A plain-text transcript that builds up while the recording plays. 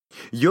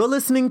You're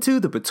listening to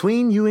the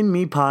Between You and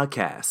Me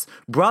podcast,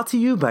 brought to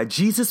you by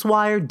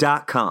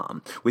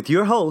JesusWire.com, with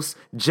your host,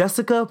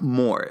 Jessica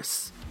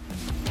Morris.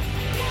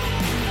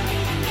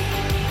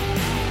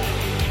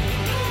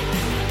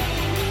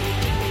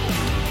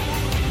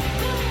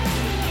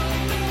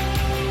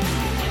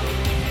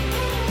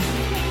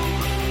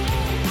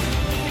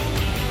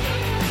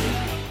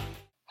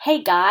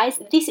 Hey guys,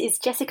 this is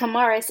Jessica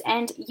Morris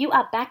and you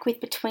are back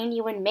with Between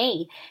You and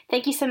Me.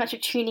 Thank you so much for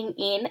tuning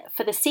in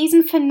for the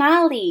season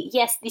finale.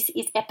 Yes, this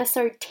is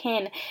episode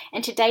 10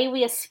 and today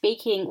we are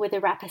speaking with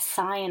the rapper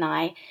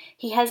Cyanide.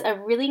 He has a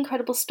really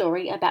incredible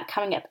story about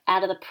coming up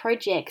out of the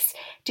projects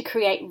to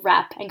create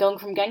rap and going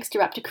from gangster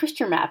rap to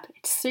Christian rap.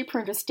 It's super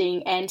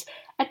interesting and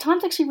at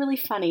times actually really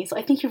funny, so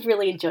I think you'll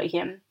really enjoy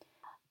him.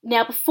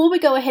 Now, before we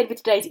go ahead with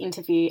today's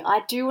interview,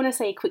 I do want to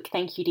say a quick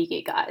thank you to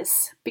you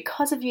guys.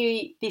 Because of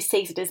you, this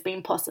season has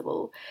been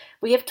possible.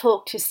 We have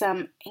talked to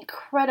some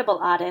incredible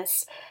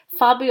artists,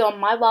 far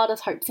beyond my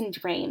wildest hopes and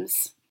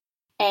dreams.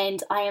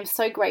 And I am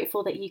so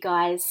grateful that you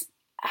guys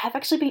have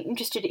actually been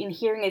interested in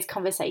hearing these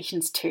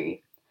conversations too.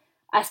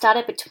 I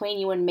started Between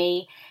You and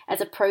Me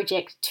as a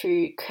project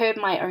to curb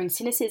my own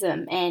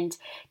cynicism and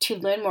to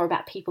learn more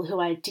about people who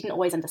I didn't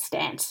always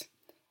understand.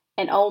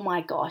 And oh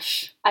my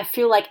gosh, I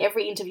feel like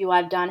every interview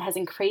I've done has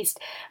increased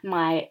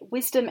my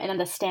wisdom and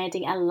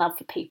understanding and love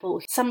for people,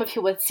 some of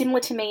who were similar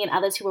to me and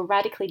others who were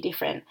radically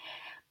different.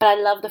 But I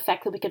love the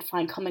fact that we could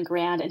find common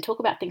ground and talk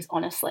about things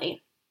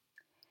honestly.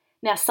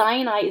 Now,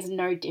 Cyanide is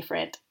no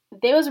different.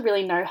 There was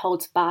really no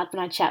holds barred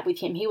when I chat with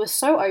him. He was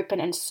so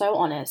open and so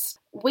honest.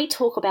 We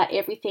talk about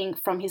everything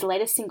from his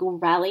latest single,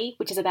 Rally,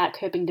 which is about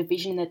curbing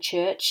division in the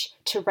church,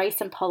 to race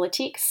and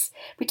politics.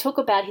 We talk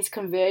about his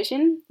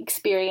conversion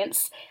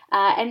experience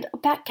and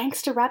about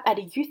gangster rap at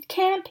a youth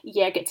camp.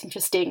 Yeah, it gets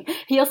interesting.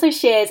 He also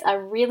shares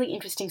a really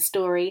interesting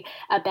story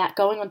about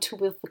going on tour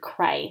with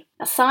Lecrae.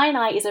 Now,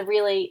 Cyanide is a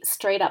really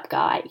straight up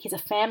guy. He's a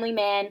family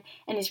man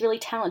and he's really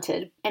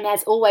talented. And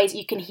as always,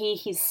 you can hear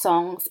his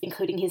songs,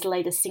 including his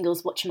latest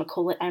singles,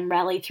 Whatchamacallit and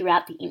Rally,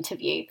 throughout the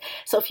interview.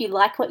 So if you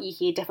like what you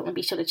hear, definitely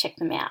be sure to check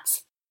them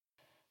out.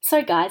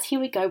 So guys, here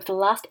we go with the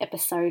last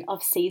episode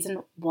of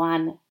season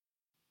 1.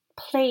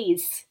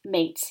 Please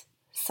meet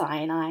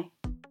Cyanide.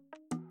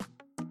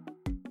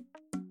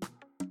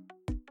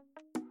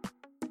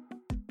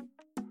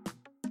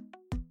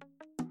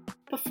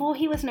 Before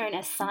he was known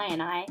as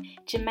Cyanide,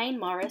 Jermaine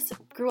Morris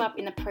grew up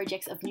in the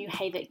projects of New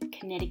Haven,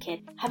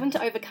 Connecticut. Having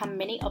to overcome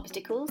many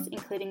obstacles,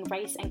 including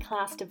race and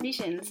class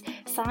divisions,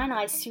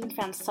 Cyanide soon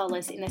found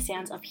solace in the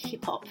sounds of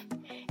hip-hop,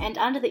 and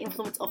under the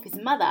influence of his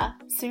mother,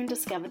 soon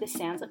discovered the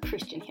sounds of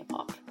Christian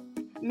hip-hop.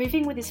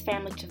 Moving with his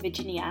family to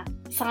Virginia,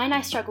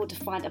 Cyanide struggled to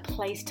find a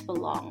place to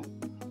belong.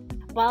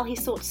 While he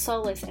sought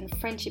solace and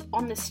friendship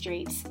on the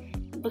streets,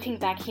 looking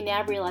back, he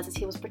now realises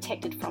he was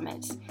protected from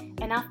it.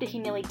 And after he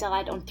nearly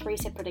died on 3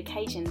 separate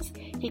occasions,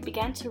 he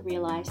began to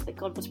realise that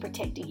God was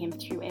protecting him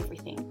through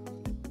everything.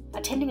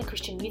 Attending a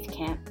Christian youth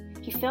camp,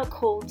 he felt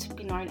called to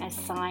be known as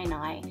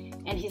Cyanide,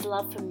 and his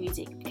love for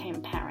music became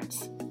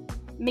apparent.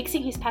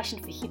 Mixing his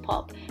passion for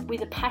hip-hop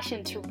with a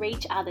passion to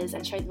reach others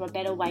and show them a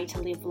better way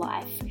to live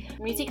life,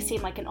 music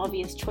seemed like an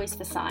obvious choice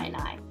for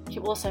Cyanide,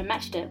 who also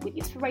matched it with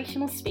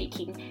inspirational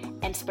speaking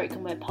and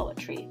spoken word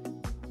poetry.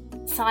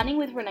 Signing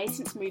with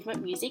Renaissance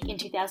Movement Music in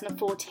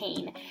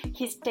 2014,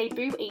 his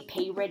debut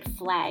EP Red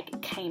Flag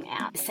came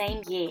out the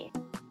same year.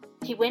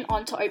 He went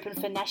on to open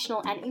for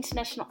national and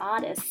international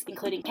artists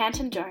including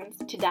Canton Jones,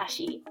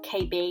 Tedashii,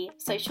 KB,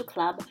 Social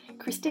Club,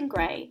 Kristen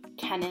Gray,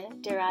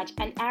 Canon, Deraj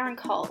and Aaron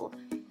Cole.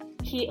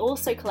 He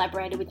also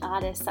collaborated with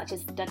artists such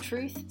as Da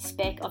Truth,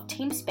 Spec of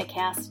Team Spec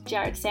House,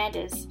 Jared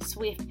Sanders,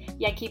 Swift,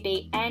 Yankee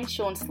B and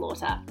Sean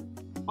Slaughter.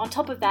 On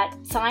top of that,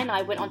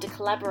 Cyanide went on to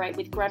collaborate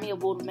with Grammy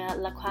Award winner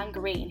Laquan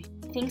Green.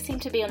 Things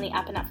seemed to be on the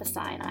up and up for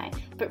Cyanide,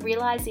 but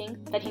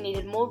realising that he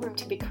needed more room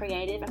to be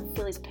creative and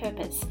fulfill his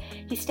purpose,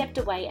 he stepped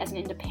away as an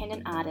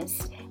independent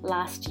artist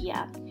last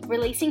year.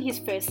 Releasing his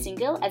first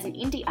single as an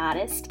indie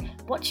artist,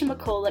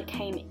 Whatchamacallit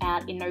came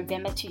out in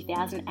November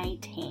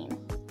 2018.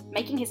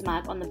 Making his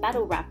mark on the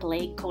battle rap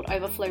league called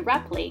Overflow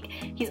Rap League,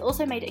 he's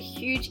also made a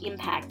huge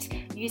impact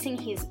using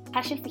his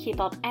passion for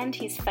hip-hop and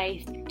his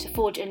faith to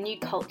forge a new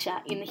culture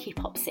in the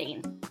hip-hop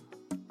scene.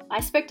 I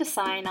spoke to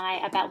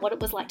Cyanide about what it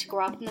was like to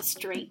grow up in the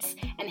streets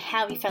and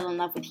how he fell in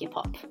love with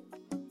hip-hop.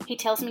 He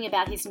tells me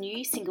about his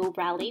new single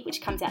Rally,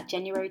 which comes out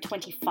January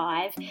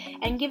 25,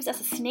 and gives us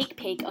a sneak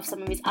peek of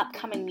some of his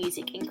upcoming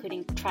music,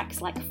 including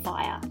tracks like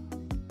Fire.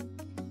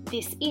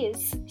 This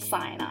is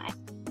Cyanide.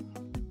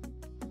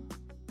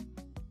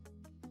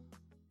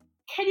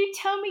 Can you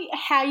tell me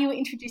how you were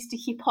introduced to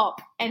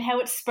hip-hop and how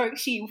it spoke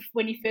to you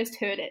when you first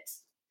heard it?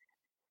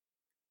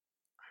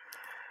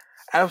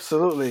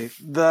 Absolutely.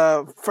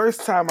 The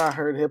first time I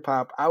heard hip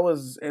hop, I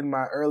was in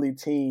my early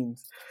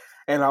teens,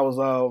 and I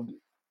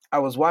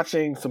was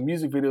watching some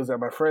music videos at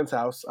my friend's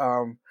house.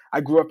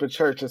 I grew up in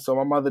church, and so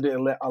my mother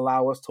didn't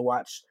allow us to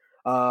watch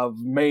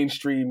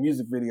mainstream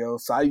music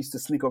videos. So I used to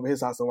sneak over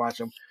his house and watch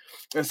them.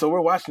 And so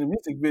we're watching the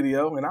music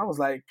video, and I was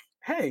like,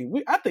 "Hey,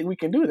 I think we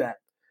can do that."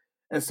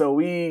 And so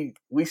we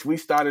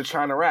started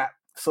trying to rap.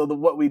 So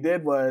what we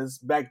did was,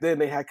 back then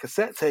they had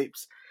cassette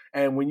tapes,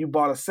 and when you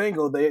bought a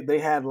single, they had they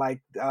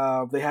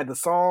had the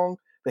song,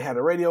 they had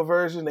a radio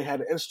version, they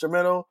had an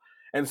instrumental,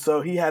 and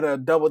so he had a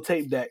double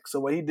tape deck. So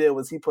what he did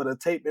was he put a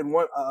tape in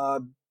one,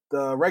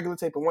 the regular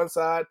tape on one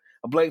side,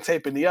 a blank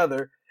tape in the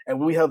other, and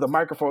we held the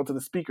microphone to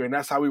the speaker, and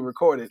that's how we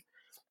recorded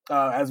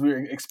as we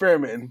were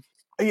experimenting.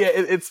 Yeah,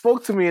 it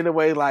spoke to me in a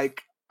way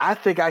like, I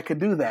think I could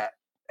do that,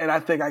 and I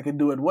think I could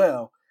do it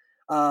well.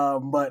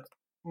 But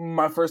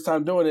my first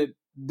time doing it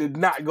did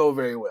not go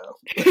very well.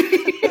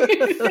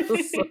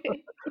 So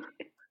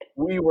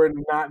we were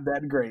not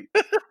that great.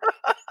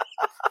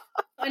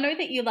 I know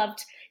that you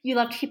loved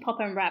hip hop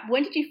and rap.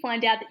 When did you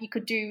find out that you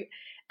could do,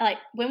 like,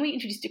 when were you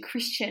introduced to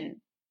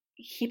Christian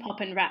hip hop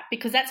and rap?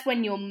 Because that's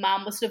when your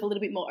mum was sort of a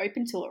little bit more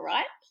open to it,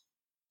 right?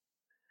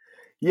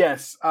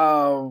 Yes.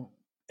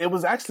 It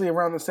was actually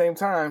around the same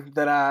time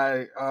that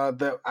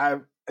I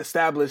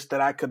established that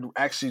I could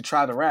actually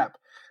try to rap.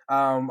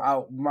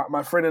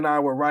 My friend and I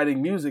were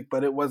writing music,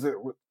 but it wasn't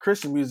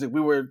Christian music. We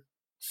were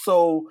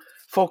so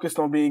focused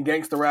on being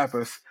gangster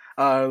rappers,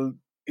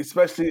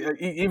 especially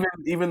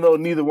even though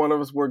neither one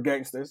of us were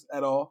gangsters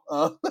at all.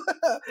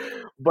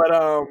 But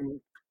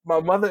my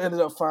mother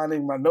ended up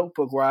finding my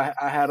notebook where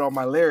I had all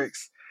my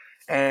lyrics.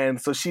 And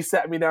so she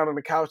sat me down on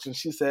the couch and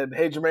she said,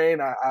 "Hey,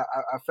 Jermaine,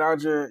 I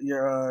found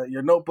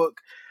your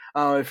notebook.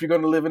 If you're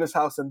going to live in this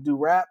house and do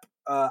rap,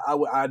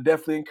 I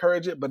definitely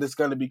encourage it, but it's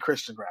going to be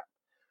Christian rap."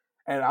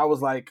 And I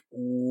was like,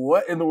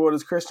 "What in the world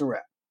is Christian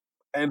rap?"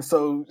 And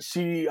so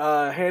she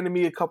handed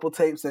me a couple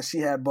tapes that she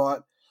had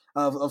bought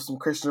of some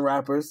Christian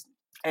rappers.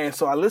 And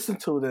so I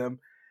listened to them.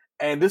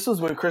 And this was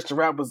when Christian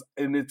rap was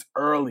in its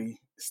early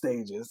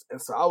stages.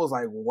 And so I was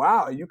like,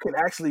 wow, you can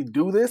actually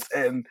do this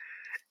and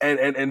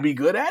be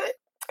good at it.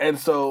 And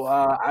so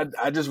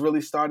I just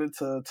really started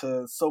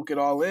to soak it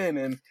all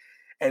in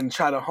and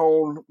try to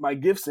hone my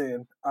gifts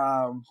in.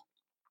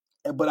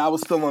 But I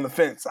was still on the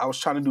fence. I was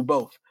trying to do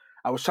both.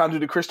 I was trying to do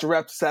the Christian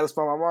rap to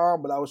satisfy my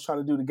mom, but I was trying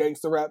to do the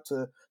gangster rap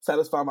to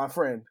satisfy my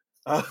friend.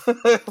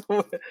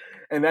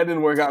 And that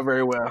didn't work out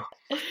very well.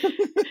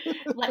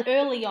 Like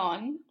early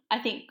on, I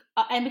think,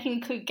 and we can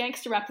include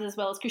gangster rappers as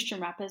well as Christian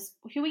rappers.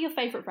 Who were your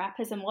favorite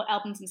rappers and what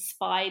albums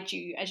inspired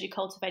you as you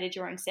cultivated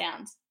your own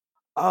sounds?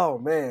 Oh,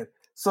 man.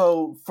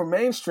 So for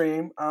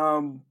mainstream,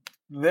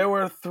 there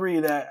were three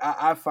that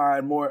I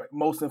find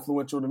most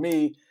influential to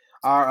me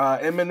are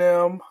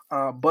Eminem,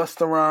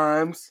 Busta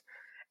Rhymes,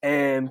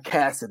 and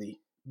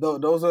Cassidy.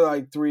 Those are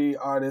like three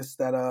artists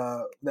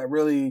that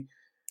really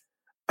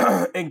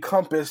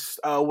encompassed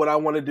what I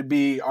wanted to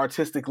be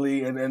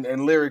artistically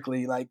and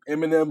lyrically. Like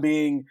Eminem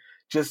being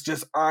just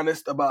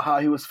honest about how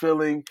he was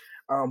feeling.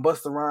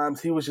 Busta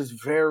Rhymes, he was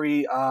just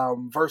very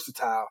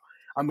versatile.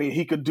 I mean,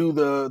 he could do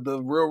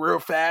the real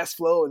fast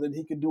flow, and then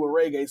he could do a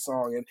reggae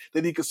song, and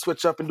then he could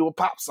switch up and do a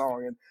pop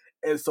song.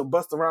 And so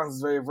Busta Rhymes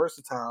is very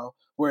versatile,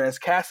 whereas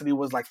Cassidy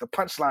was like the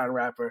punchline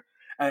rapper.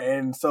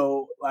 And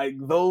so, like,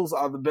 those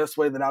are the best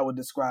way that I would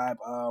describe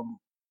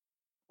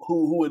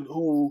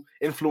who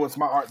influenced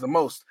my art the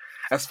most.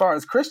 As far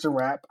as Christian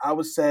rap, I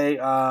would say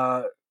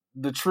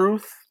The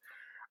Truth,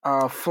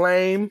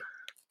 Flame,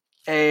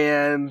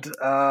 and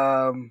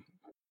I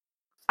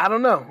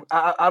don't know.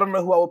 I don't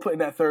know who I would put in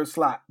that third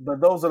slot,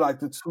 but those are like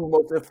the two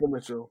most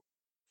influential.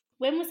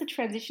 When was the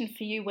transition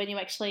for you when you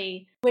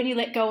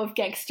let go of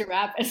gangster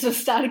rap and sort of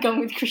started going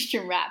with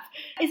Christian rap?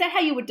 Is that how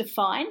you would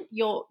define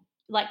your,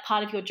 like,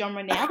 part of your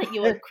genre now, that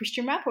you're a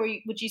Christian rap, or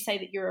would you say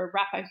that you're a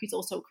rapper who's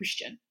also a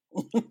Christian?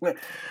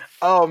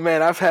 Oh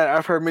man, I've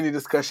heard many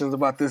discussions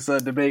about this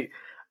debate.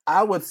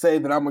 I would say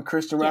that I'm a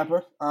Christian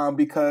rapper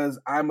because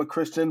I'm a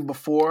Christian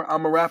before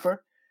I'm a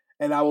rapper,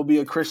 and I will be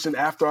a Christian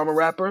after I'm a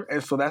rapper,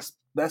 and so that's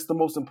the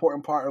most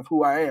important part of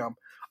who I am.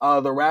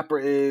 The rapper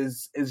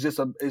is just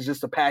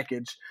a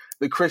package.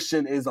 The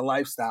Christian is a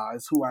lifestyle.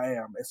 It's who I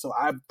am, and so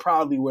I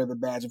proudly wear the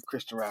badge of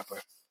Christian rapper.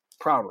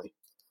 Proudly.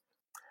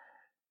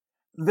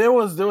 There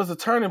was a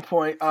turning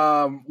point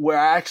where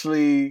I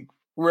actually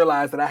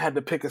realized that I had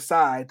to pick a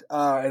side,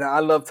 and I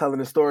love telling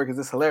the story because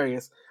it's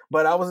hilarious.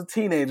 But I was a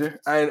teenager,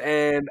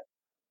 and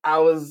I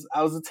was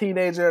a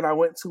teenager, and I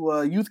went to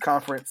a youth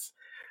conference.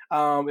 It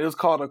was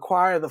called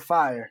Acquire the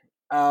Fire.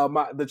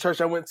 The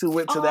church I went to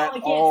that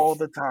all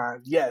the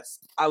time. Yes,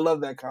 I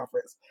love that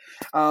conference.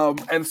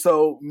 And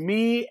so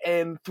me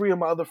and three of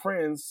my other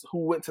friends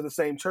who went to the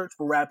same church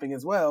were rapping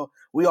as well.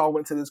 We all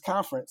went to this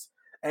conference.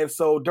 And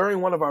so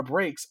during one of our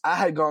breaks, I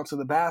had gone to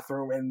the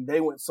bathroom and they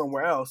went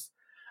somewhere else.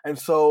 And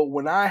so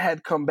when I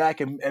had come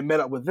back and met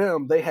up with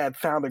them, they had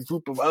found a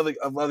group of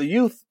other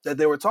youth that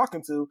they were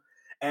talking to.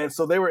 And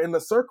so they were in the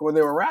circle and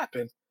they were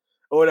rapping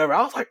or whatever.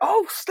 I was like,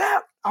 oh,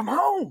 snap, I'm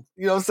home.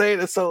 You know what I'm saying?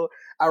 And so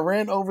I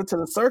ran over to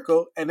the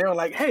circle and they were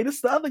like, hey, this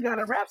is the other guy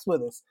that raps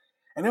with us.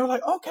 And they were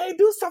like, okay,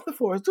 do something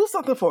for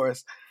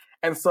us.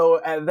 And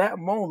so at that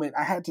moment,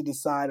 I had to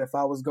decide if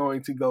I was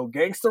going to go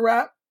gangster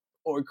rap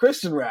or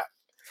Christian rap.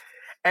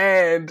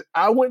 And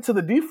I went to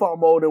the default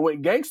mode and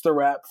went gangster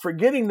rap,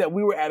 forgetting that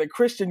we were at a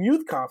Christian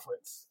youth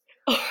conference.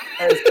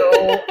 And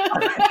so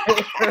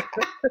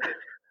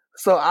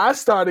So I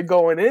started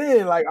going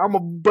in like, I'm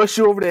gonna bust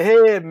you over the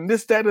head and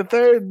this, that, and the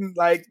third, and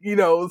like,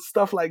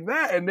 stuff like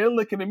that. And they're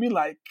looking at me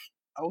like,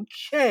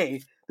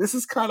 okay, this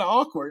is kind of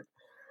awkward.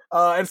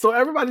 And so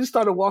everybody just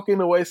started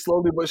walking away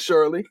slowly but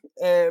surely.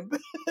 And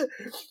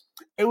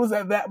it was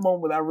at that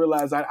moment I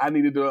realized I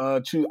needed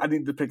to choose. I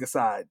needed to pick a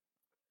side.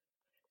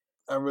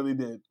 I really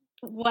did.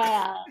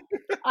 Wow.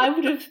 I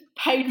would have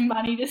paid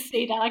money to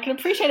see that. I can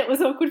appreciate it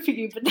was awkward for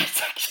you, but that's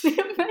actually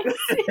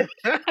amazing.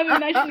 I'm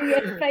imagining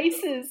their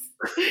faces.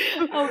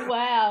 Oh,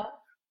 wow.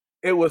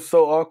 It was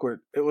so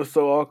awkward.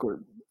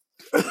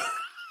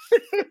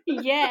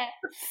 Yeah,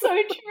 so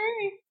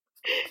true.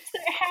 So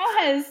how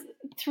has,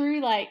 through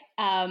like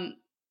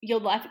your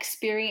life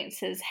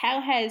experiences,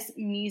 how has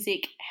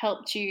music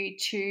helped you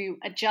to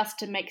adjust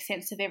to make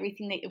sense of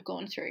everything that you've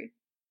gone through?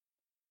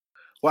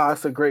 Wow,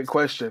 that's a great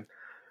question.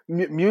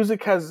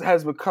 Music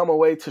has become a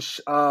way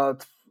to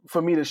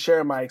for me to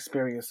share my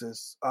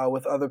experiences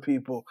with other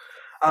people.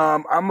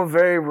 I'm a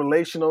very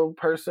relational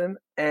person,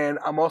 and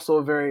I'm also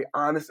a very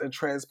honest and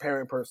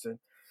transparent person,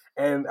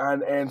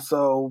 and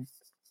so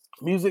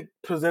music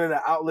presented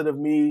an outlet of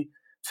me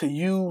to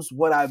use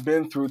what I've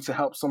been through to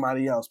help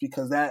somebody else,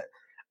 because that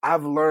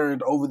I've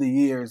learned over the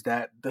years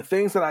that the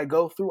things that I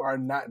go through are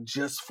not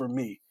just for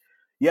me.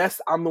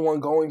 Yes, I'm the one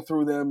going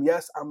through them.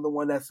 Yes, I'm the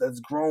one that's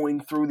growing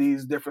through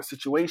these different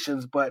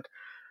situations, but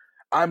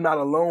I'm not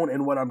alone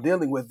in what I'm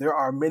dealing with. There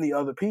are many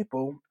other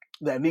people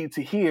that need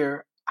to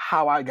hear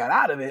how I got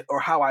out of it or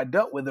how I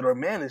dealt with it or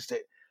managed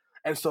it.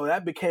 And so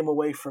that became a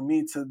way for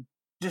me to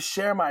just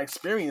share my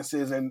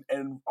experiences and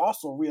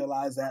also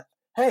realize that,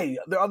 hey,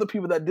 there are other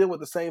people that deal with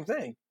the same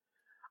thing.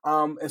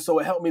 And so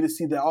it helped me to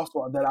see that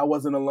also that I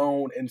wasn't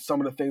alone in some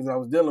of the things that I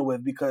was dealing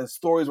with, because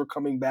stories were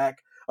coming back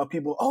of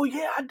people, oh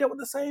yeah, I dealt with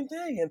the same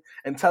thing,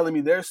 and telling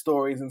me their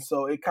stories. And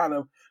so it kind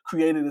of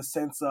created a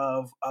sense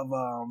of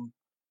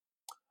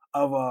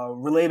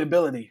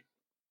relatability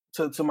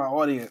to my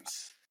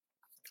audience.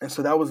 And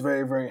so that was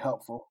very, very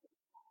helpful.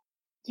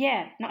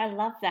 Yeah, no, I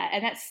love that.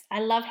 And I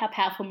love how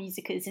powerful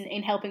music is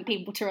in helping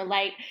people to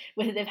relate,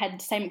 whether they've had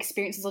the same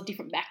experiences or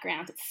different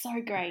backgrounds. It's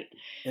so great.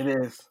 It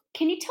is.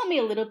 Can you tell me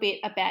a little bit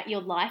about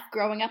your life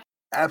growing up?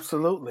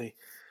 Absolutely.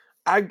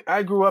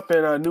 I grew up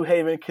in New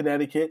Haven,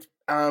 Connecticut,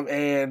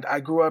 and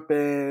I grew up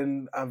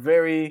in a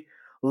very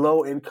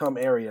low income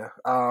area.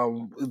 I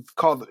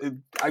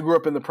grew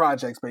up in the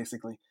projects,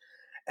 basically.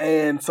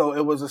 And so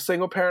it was a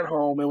single parent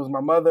home. It was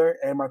my mother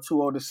and my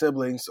two older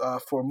siblings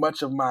for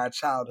much of my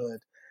childhood.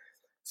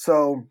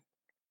 So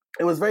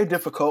it was very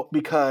difficult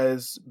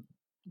because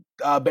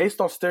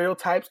based on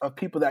stereotypes of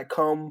people that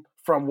come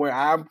from where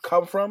I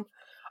come from,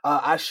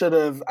 I should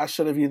have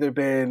either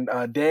been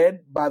dead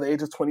by the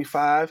age of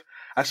 25,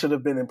 I should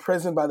have been in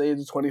prison by the age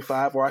of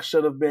 25, or I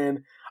should have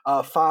been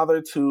a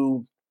father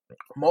to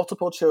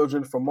multiple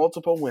children from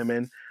multiple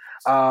women,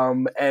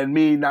 and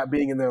me not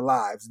being in their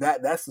lives.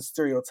 That's the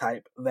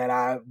stereotype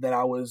that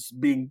was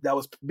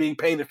being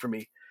painted for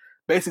me.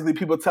 Basically,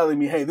 people telling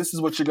me, "Hey, this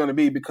is what you're going to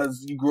be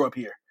because you grew up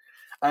here."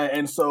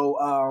 And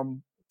so,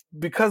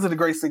 because of the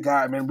grace of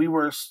God, man,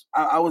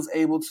 I was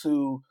able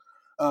to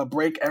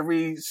break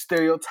every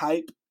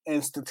stereotype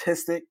and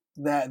statistic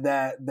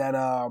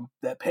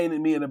that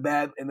painted me in a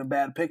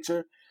bad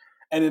picture,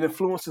 and it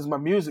influences my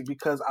music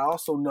because I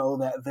also know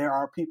that there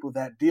are people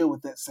that deal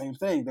with that same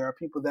thing. There are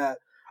people that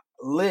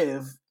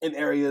live in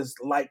areas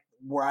like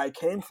where I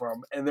came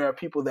from, and there are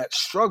people that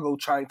struggle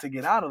trying to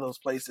get out of those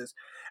places.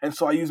 And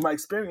so I use my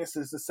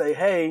experiences to say,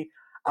 hey,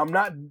 I'm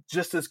not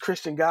just this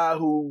Christian guy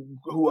who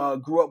grew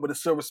up with a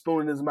silver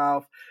spoon in his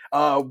mouth,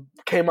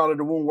 came out of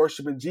the womb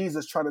worshiping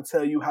Jesus, trying to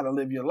tell you how to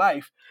live your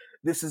life.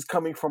 This is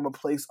coming from a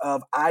place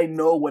of, I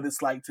know what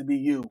it's like to be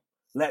you.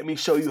 Let me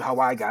show you how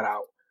I got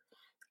out.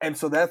 And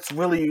so that's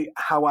really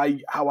how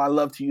I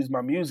love to use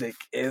my music,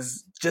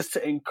 is just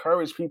to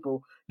encourage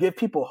people, give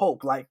people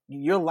hope. Like,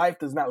 your life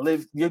does not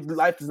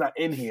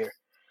end here.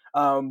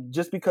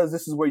 Just because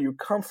this is where you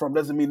come from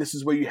doesn't mean this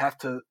is where you have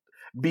to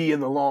be in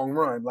the long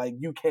run. Like,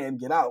 you can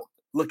get out.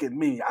 Look at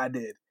me, I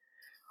did.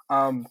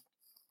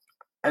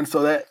 And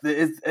so that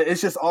it's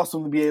just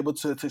awesome to be able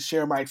to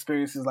share my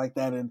experiences like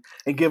that and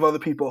give other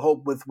people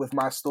hope with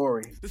my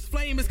story. This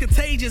flame is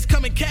contagious,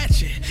 come and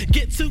catch it.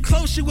 Get too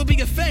close, you will be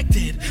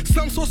affected.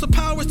 Some source of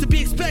power is to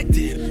be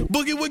expected.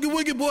 Boogie, woogie,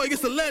 woogie, boy,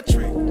 it's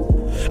electric.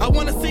 I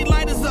want to see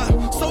light is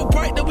up, so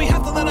bright that we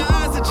have to let our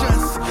eyes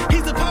adjust.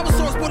 He's the power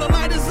source, but the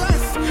light is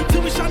us.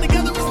 Till we shine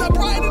together, it's not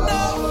bright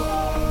enough.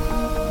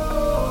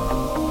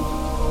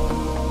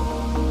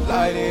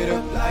 Light it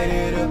up, light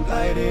it up,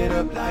 light it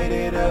up, light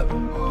it up.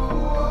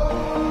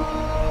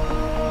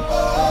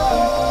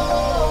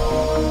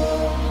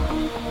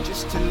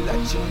 Just to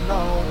let you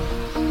know,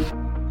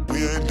 we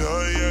ain't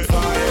done yet.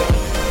 Fire,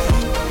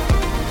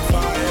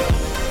 fire,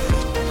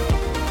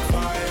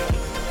 fire.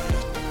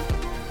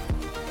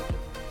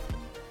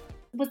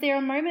 Was there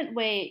a moment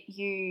where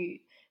you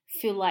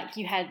feel like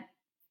you had,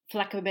 for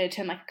lack of a better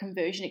term, like a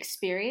conversion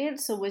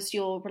experience, or was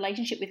your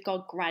relationship with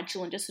God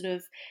gradual and just sort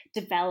of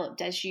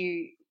developed as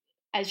you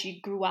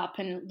grew up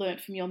and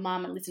learned from your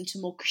mum and listened to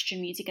more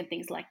Christian music and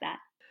things like that?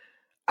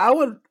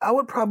 I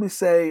would probably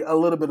say a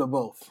little bit of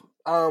both.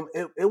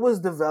 It was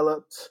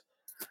developed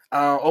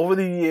over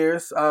the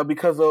years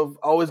because of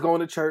always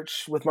going to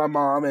church with my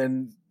mom,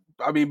 and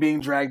being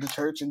dragged to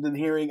church and then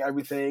hearing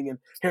everything and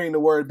hearing the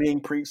word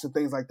being preached and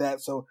things like that.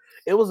 So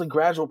it was a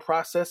gradual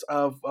process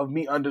of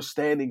me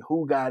understanding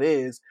who God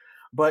is,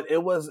 but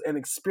it was an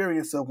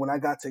experience of when I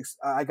got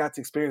to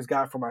experience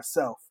God for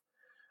myself.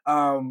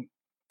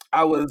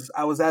 I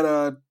was at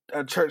a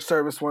church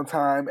service one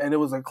time, and it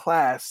was a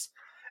class,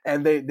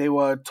 and they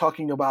were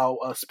talking about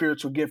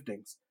spiritual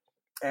giftings,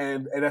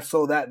 and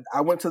so that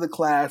I went to the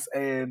class,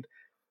 and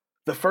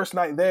the first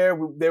night there,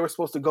 they were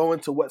supposed to go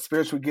into what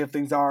spiritual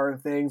giftings are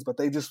and things, but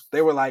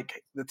they were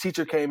like, the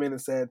teacher came in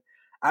and said,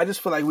 I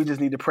just feel like we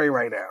just need to pray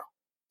right now.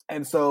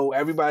 And so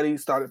everybody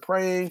started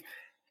praying,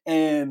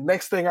 and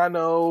next thing I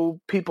know,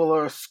 people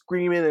are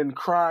screaming and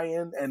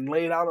crying and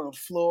laid out on the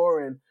floor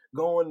and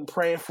going and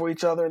praying for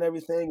each other and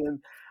everything.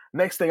 And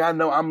next thing I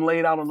know, I'm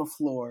laid out on the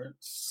floor,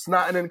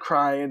 snotting and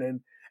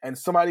crying, and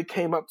somebody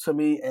came up to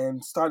me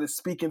and started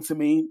speaking to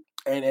me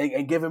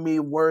and giving me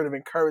a word of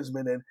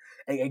encouragement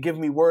and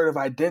giving me word of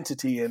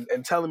identity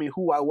and telling me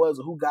who I was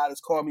and who God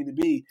has called me to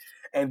be.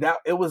 And that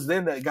it was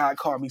then that God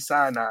called me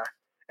Sinai.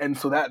 And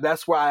so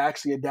that's where I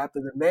actually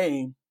adapted the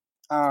name,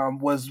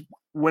 was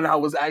when I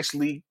was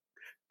actually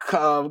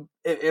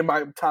in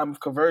my time of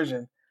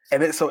conversion.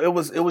 And it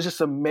was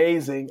just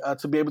amazing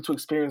to be able to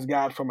experience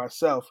God for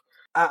myself.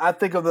 I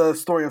think of the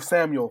story of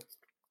Samuel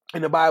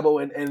in the Bible,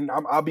 and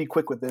I'll be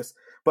quick with this.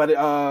 But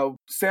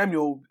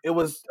Samuel, it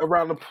was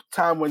around the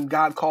time when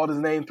God called his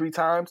name 3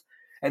 times,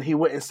 and he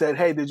went and said,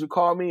 hey, did you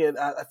call me? And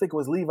I think it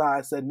was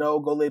Levi said, no,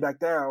 go lay back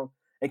down,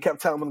 and kept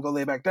telling him to go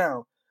lay back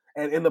down.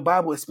 And in the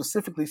Bible, it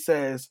specifically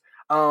says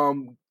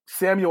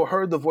Samuel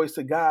heard the voice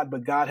of God,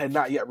 but God had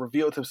not yet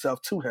revealed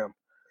himself to him.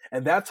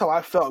 And that's how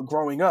I felt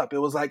growing up. It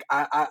was like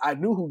I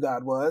knew who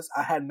God was.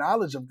 I had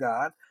knowledge of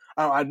God.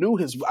 I knew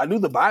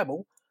the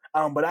Bible,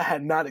 but I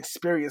had not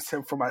experienced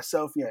him for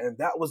myself yet. And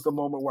that was the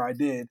moment where I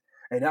did.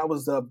 And that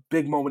was the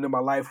big moment in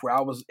my life where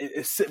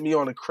it set me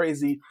on a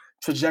crazy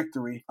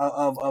trajectory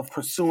of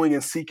pursuing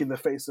and seeking the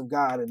face of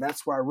God. And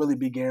that's where I really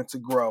began to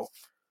grow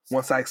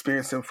once I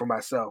experienced him for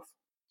myself.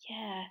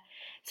 Yeah.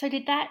 So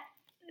did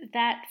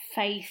that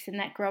faith and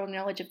that growing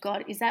knowledge of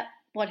God, is that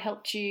what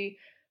helped you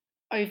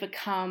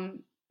overcome,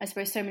 I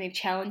suppose, so many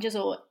challenges,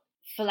 or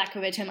for lack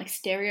of a term, like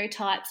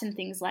stereotypes and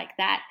things like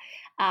that,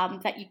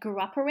 that you grew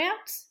up around?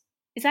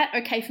 Is that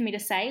okay for me to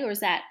say, or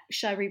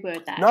should I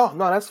reword that? No,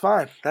 that's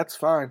fine. That's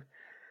fine.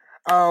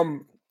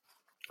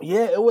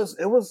 Yeah, it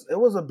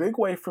was a big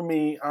way for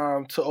me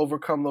to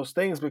overcome those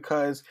things,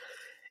 because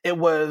it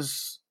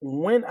was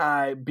when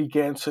I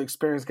began to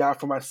experience God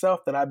for myself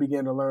that I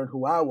began to learn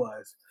who I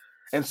was.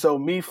 And so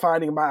me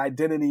finding my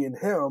identity in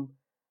him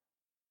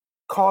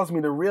caused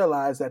me to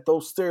realize that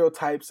those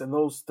stereotypes and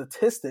those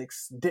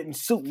statistics didn't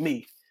suit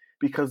me,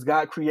 because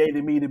God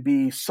created me to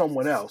be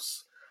someone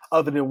else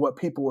other than what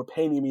people were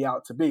painting me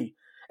out to be.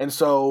 And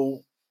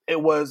so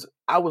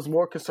I was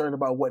more concerned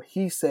about what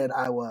he said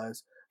I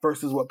was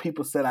versus what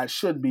people said I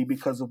should be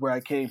because of where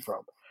I came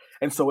from.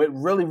 And so it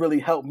really, really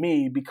helped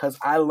me, because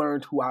I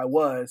learned who I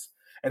was.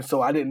 And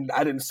so I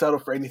didn't settle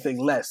for anything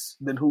less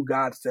than who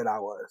God said I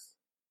was.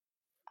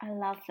 I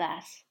love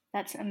that.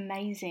 That's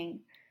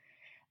amazing.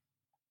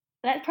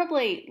 That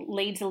probably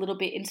leads a little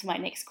bit into my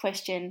next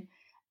question.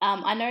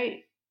 I know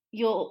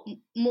you're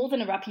more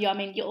than a rapper.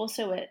 You're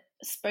also a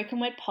spoken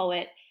word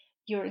poet.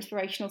 You're an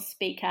inspirational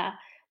speaker.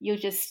 You're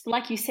just,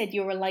 like you said,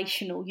 you're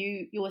relational.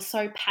 You are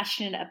so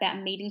passionate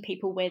about meeting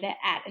people where they're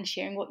at and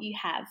sharing what you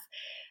have.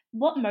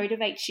 What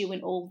motivates you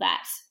in all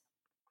that?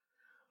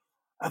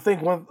 I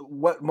think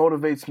what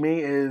motivates me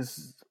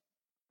is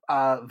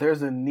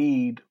there's a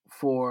need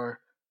for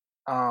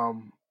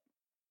hope.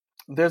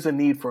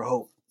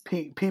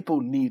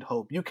 People need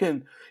hope. You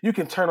can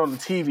turn on the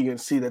TV and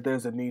see that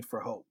there's a need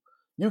for hope.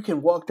 You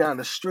can walk down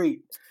the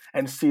street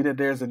and see that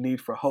there's a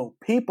need for hope.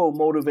 People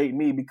motivate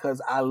me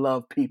because I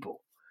love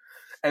people.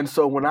 And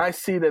so when I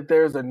see that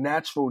there's a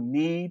natural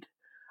need,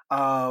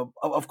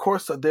 of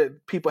course, that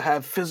people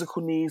have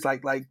physical needs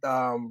like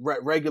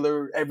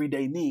regular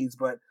everyday needs,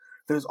 but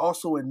there's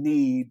also a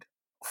need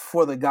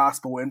for the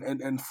gospel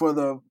and for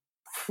the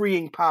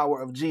freeing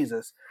power of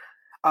Jesus.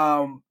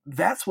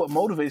 That's what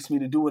motivates me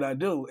to do what I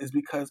do, is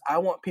because I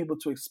want people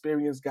to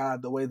experience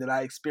God the way that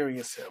I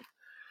experience him.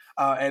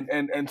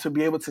 And to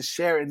be able to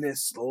share in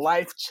this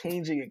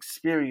life-changing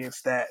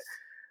experience that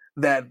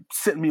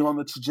sent me on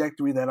the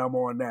trajectory that I'm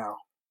on now.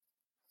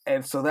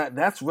 And so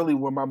that's really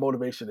where my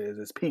motivation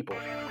is people.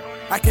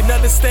 I can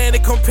understand the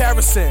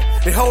comparison.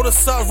 They hold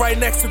us up right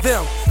next to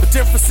them. The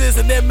differences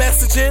in their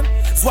messaging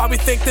is why we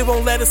think they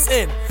won't let us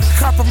in.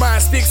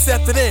 compromise, be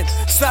accepted in.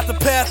 It's not the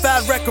path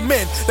I'd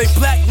recommend. They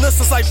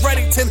blacklist us like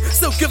Reddington,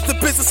 still give the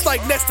business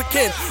like next to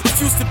kin.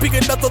 Refuse to be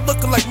another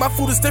lookalike. My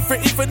food is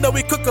different even though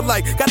we cook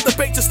alike. Got the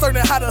bait, just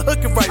learning how to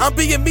hook it right. I'm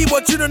being me,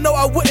 want you to know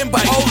I wouldn't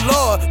bite. Oh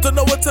Lord, don't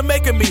know what to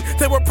make of me.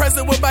 They were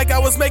present when my guy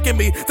was making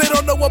me. They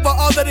don't know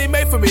about all that he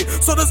made for me.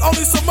 So there's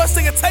only so much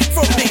they can take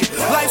from me.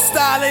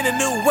 Lifestyle ain't a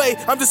new way,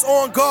 I'm just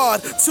on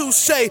guard.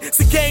 Touche, it's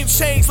a game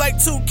change like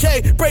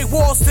 2K. Break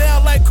walls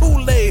down like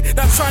Kool-Aid.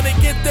 Not trying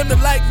to get them to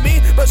like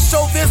me, but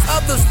show there's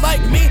others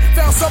like me.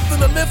 Found something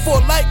to live for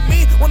like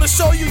me. Wanna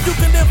show you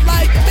can live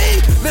like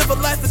me. Live a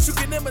life that you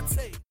can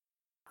imitate.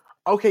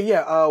 Okay,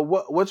 yeah.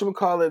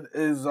 Whatchamacallit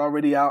is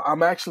already out.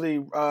 I'm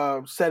actually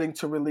setting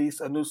to release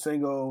a new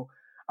single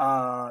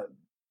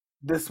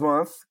this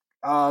month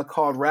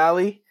called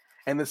Rally,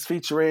 and it's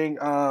featuring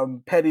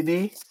Petty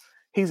D.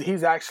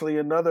 He's actually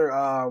another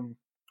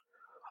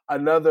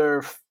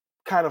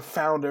kind of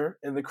founder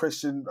in the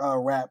Christian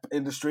rap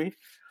industry.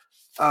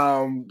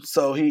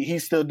 So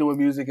he's still doing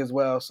music as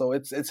well. So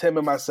it's him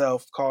and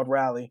myself called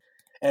Rally,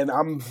 and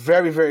I'm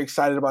very, very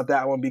excited about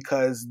that one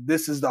because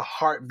this is the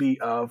heartbeat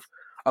of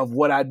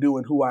what I do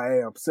and who I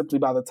am, simply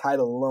by the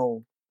title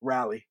alone,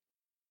 Rally.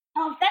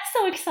 Oh, that's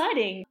so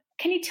exciting.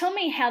 Can you tell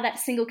me how that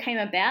single came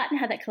about and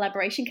how that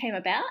collaboration came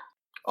about?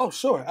 Oh,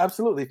 sure.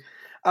 Absolutely.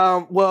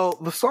 Well,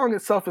 the song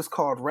itself is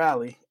called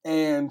Rally,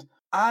 and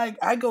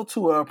I go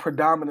to a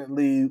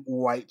predominantly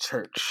white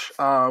church.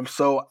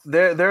 So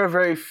there are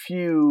very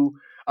few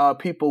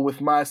people with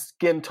my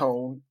skin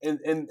tone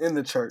in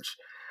the church.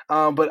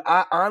 But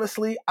I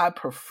honestly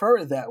prefer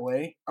it that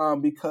way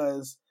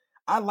because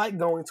I like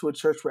going to a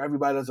church where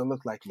everybody doesn't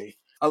look like me.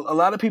 A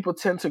lot of people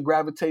tend to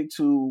gravitate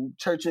to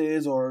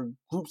churches or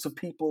groups of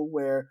people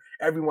where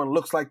everyone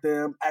looks like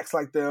them, acts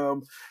like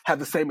them, have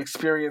the same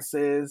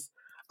experiences.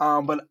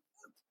 But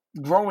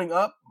growing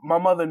up, my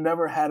mother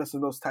never had us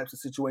in those types of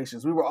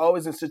situations. We were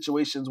always in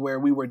situations where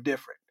we were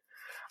different.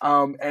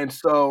 And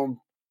so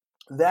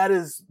that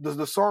is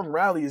the song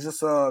Rally is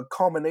just a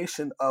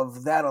culmination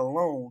of that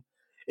alone,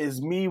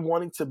 is me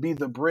wanting to be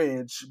the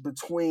bridge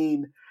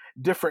between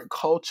different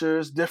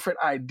cultures, different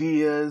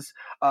ideas,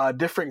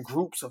 different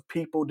groups of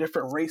people,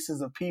 different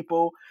races of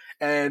people,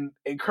 and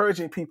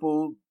encouraging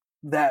people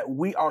that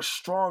we are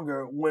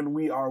stronger when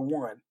we are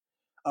one.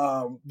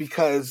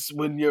 Because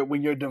when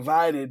you're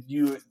divided,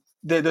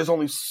 there's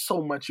only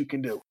so much you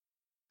can do.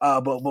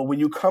 But when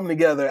you come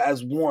together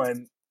as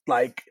one,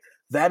 like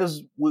that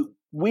is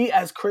we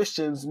as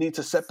Christians need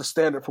to set the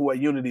standard for what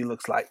unity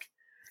looks like,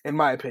 in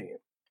my opinion.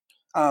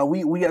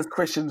 We as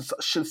Christians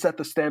should set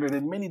the standard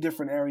in many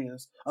different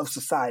areas of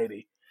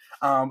society.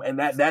 And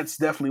that's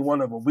definitely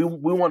one of them. We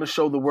want to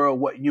show the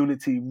world what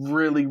unity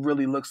really,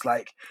 really looks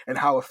like and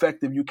how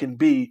effective you can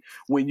be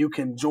when you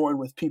can join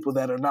with people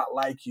that are not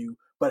like you,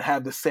 but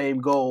have the same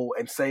goal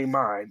and same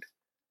mind.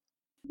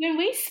 When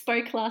we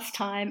spoke last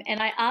time and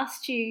I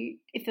asked you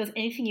if there was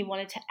anything you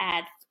wanted to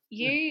add,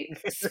 you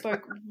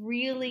spoke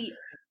really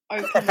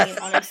openly and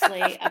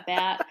honestly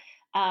about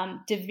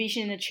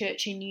division in the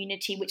church and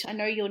unity, which I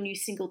know your new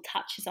single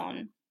touches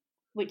on,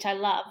 which I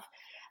love.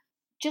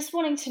 Just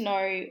wanting to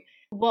know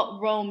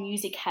what role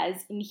music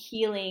has in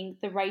healing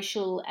the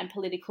racial and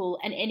political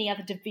and any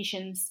other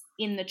divisions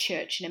in the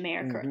church in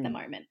America at the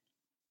moment.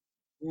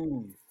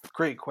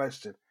 Great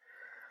question.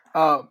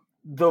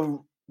 The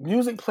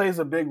music plays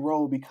a big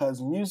role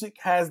because music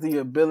has the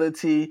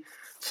ability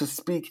to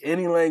speak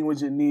any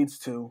language it needs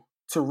to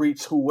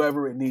reach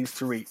whoever it needs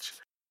to reach.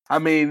 I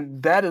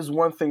mean, that is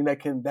one thing that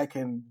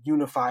can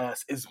unify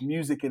us is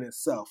music in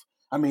itself.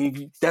 I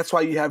mean, that's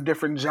why you have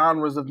different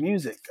genres of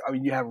music. I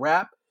mean, you have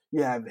rap,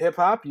 you have hip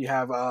hop, you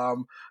have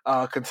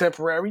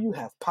contemporary, you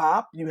have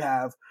pop, you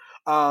have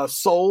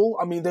soul.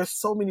 I mean, there's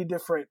so many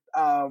different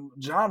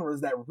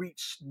genres that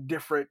reach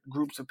different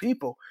groups of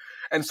people,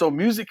 and so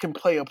music can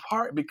play a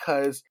part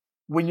because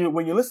when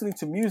you're listening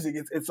to music,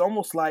 it's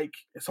almost like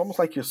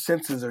your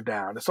senses are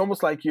down. It's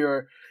almost like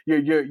your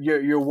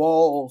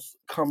walls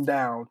come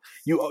down.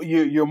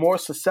 You're more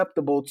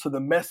susceptible to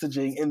the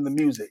messaging in the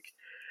music,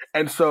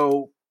 and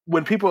so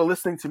when people are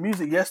listening to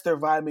music, yes, they're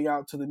vibing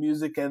out to the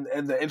music and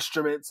the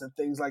instruments and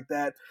things like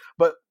that,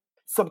 but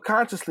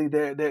subconsciously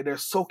they're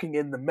soaking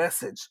in the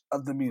message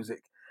of the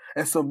music.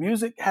 And so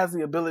music has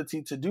the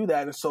ability to do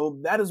that. And so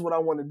that is what I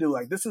want to do.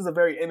 Like, this is a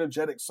very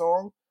energetic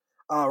song,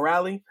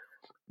 Rally,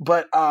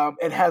 but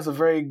it has a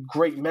very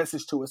great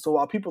message to it. So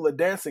while people are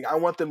dancing, I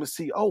want them to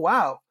see, oh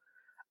wow,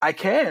 I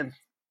can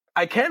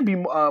be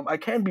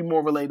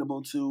more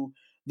relatable to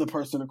the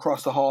person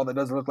across the hall that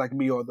doesn't look like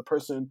me, or the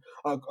person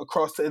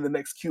across in the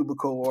next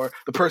cubicle, or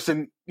the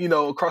person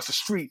across the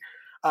street.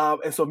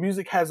 And so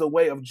music has a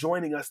way of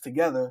joining us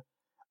together,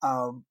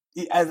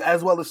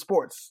 as well as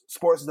sports.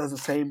 Sports does the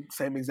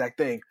same exact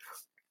thing.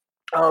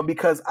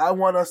 Because I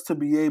want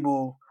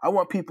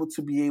people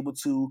to be able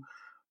to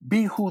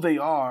be who they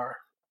are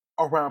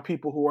around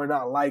people who are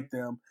not like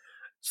them,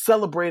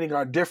 celebrating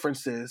our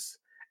differences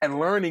and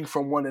learning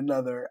from one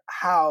another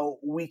how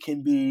we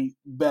can be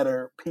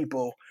better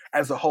people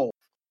as a whole.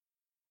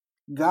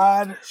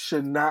 God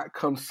should not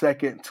come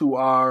second to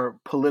our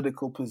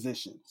political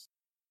positions.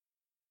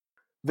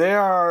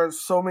 There are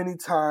so many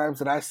times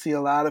that I see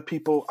a lot of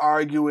people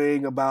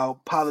arguing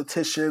about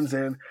politicians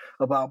and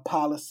about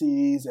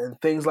policies and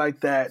things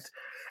like that.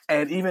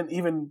 And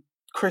even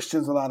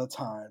Christians, a lot of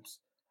times,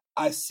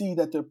 I see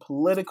that their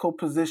political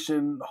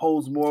position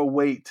holds more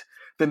weight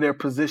than their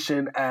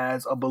position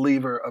as a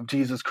believer of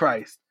Jesus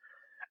Christ.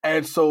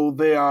 And so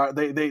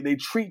they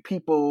treat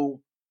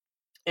people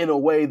in a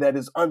way that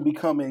is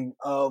unbecoming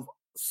of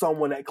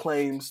someone that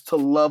claims to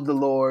love the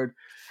Lord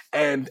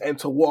and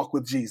to walk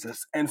with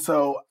Jesus. And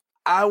so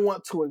I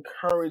want to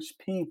encourage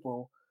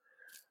people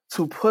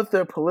to put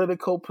their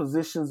political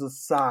positions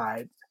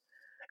aside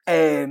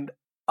and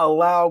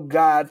allow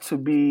God to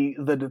be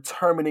the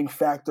determining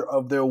factor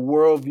of their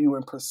worldview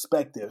and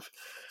perspective.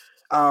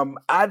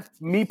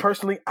 Me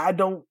personally, I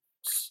don't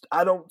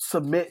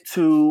submit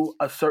to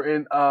a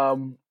certain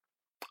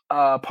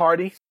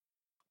party.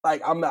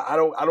 Like I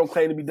don't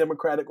claim to be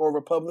Democratic or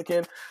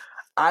Republican.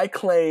 I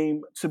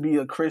claim to be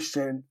a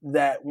Christian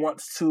that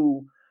wants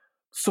to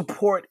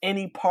support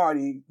any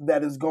party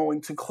that is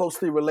going to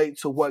closely relate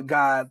to what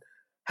God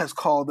has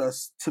called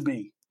us to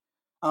be.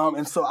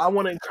 And so I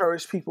want to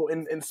encourage people,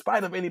 in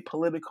spite of any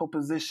political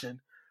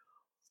position,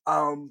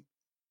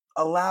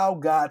 allow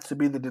God to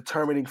be the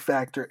determining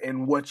factor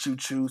in what you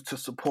choose to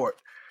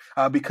support,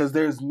 because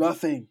there's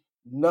nothing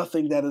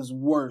that is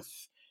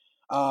worth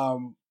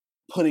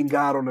putting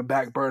God on the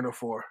back burner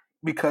for.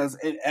 Because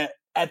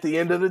at the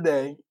end of the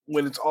day,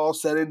 when it's all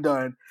said and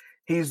done,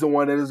 He's the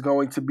one that is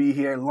going to be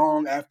here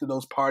long after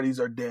those parties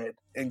are dead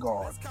and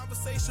gone. Less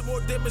conversation, more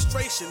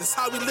demonstration. It's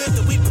how we live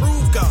and we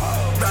prove God.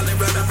 Rally,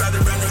 rally, rally,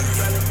 rally.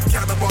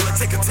 Count them all and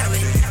take a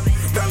tally.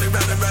 Rally,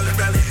 rally, rally,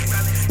 rally.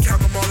 Count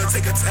them all and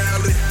take a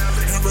tally.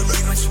 Every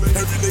language,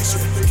 every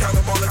nation. Count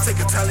them all and take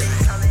a tally.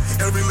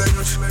 Every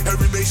language,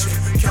 every nation.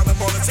 Count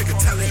them all and take a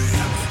tally.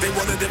 They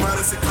want to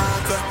divide us and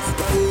conquer.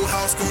 The whole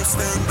house gon'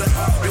 stand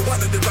up. They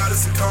want to divide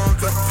us and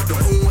conquer.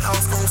 The whole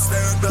house gon'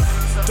 stand up.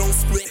 Don't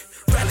split.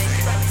 Rally,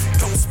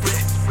 don't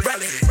split,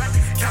 rally,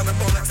 count them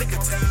all and take a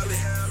tally.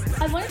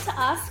 I wanted to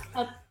ask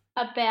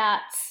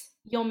about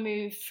your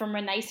move from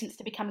Renaissance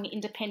to becoming an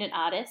independent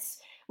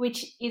artist,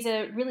 which is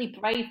a really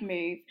brave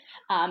move,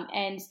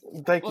 and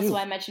Thank also you.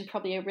 I imagine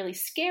probably a really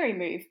scary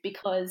move,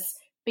 because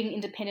being an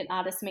independent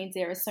artist means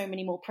there are so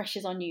many more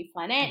pressures on you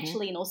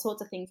financially and all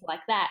sorts of things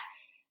like that.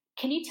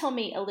 Can you tell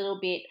me a little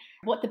bit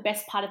what the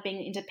best part of being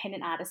an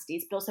independent artist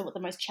is, but also what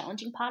the most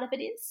challenging part of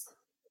it is?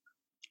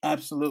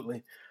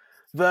 Absolutely.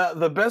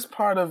 The best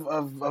part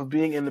of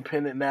being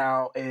independent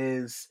now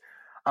is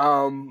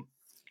I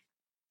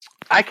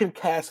can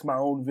cast my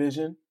own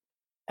vision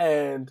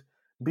and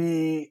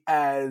be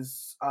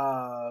as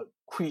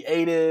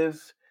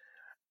creative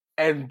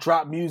and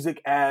drop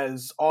music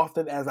as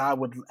often as I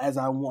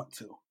want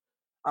to.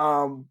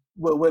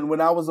 When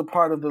I was a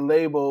part of the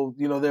label,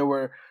 there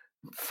were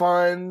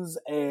funds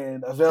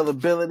and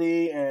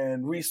availability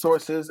and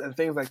resources and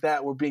things like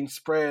that were being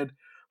spread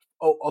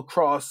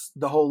across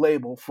the whole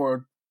label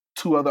for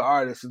two other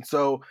artists, and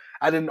so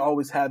I didn't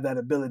always have that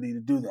ability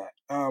to do that.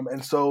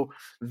 And so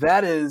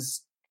that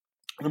is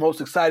the most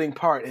exciting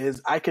part: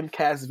 is I can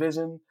cast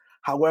vision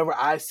however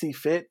I see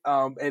fit,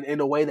 and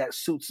in a way that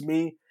suits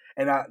me,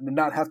 and I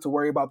not have to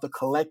worry about the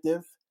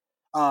collective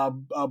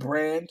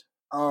brand,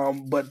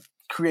 but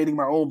creating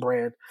my own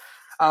brand.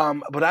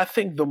 But I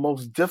think the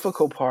most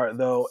difficult part,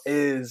 though,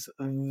 is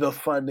the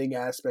funding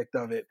aspect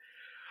of it.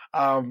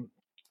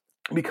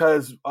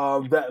 Because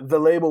the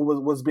label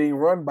was being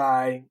run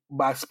by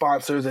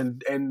sponsors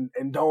and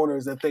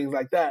donors and things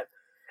like that.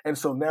 And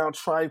so now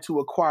trying to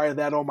acquire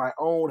that on my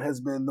own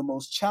has been the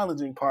most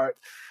challenging part,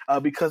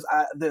 because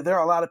there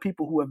are a lot of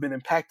people who have been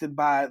impacted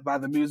by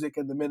the music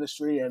and the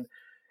ministry and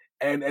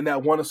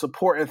that want to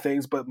support and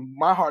things. But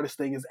my hardest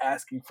thing is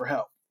asking for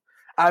help.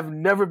 I've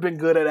never been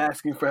good at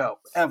asking for help,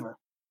 ever.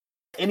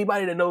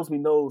 Anybody that knows me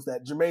knows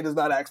that Jermaine does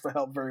not ask for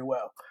help very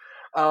well.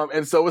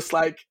 And so it's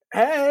like,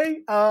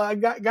 hey, I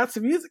got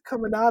some music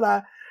coming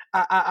out.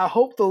 I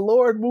hope the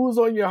Lord moves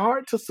on your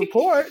heart to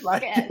support.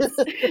 Like, Yes,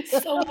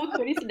 so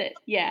awkward, isn't it?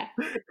 Yeah.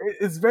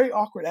 It's very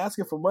awkward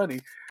asking for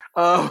money.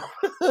 But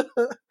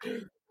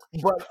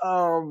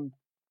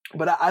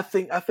I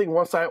think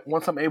once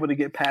I'm able to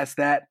get past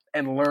that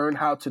and learn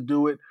how to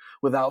do it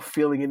without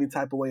feeling any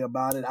type of way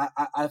about it,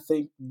 I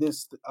think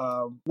this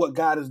what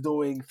God is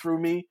doing through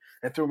me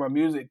and through my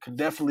music can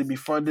definitely be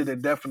funded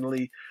and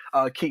definitely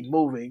keep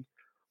moving.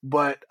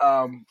 But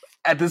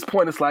at this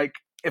point, it's like,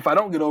 if I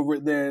don't get over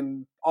it,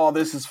 then all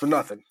this is for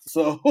nothing.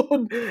 So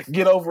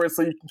get over it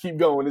so you can keep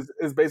going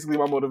is basically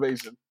my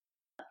motivation.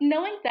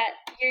 Knowing that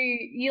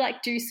you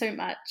like do so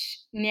much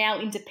now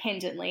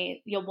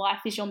independently, your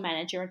wife is your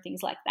manager and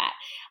things like that,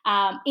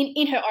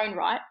 in her own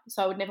right,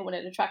 so I would never want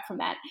to detract from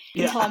that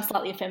until I'm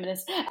slightly a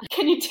feminist.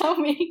 Can you tell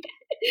me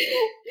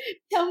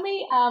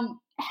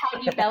how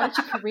you balance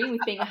your career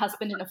with being a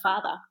husband and a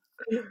father?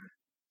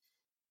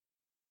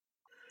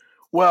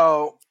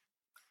 Well,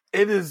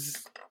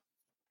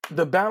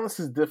 the balance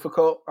is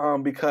difficult,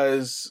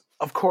 because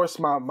of course,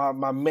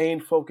 my main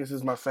focus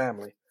is my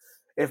family.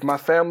 If my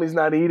family's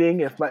not eating,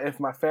 if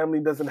my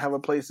family doesn't have a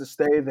place to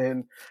stay,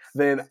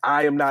 then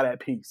I am not at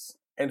peace.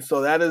 And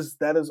so that is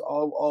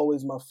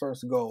always my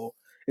first goal,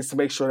 is to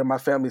make sure that my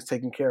family is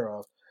taken care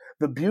of.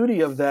 The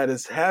beauty of that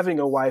is having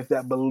a wife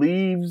that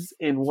believes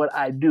in what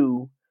I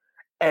do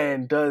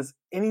and does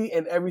any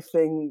and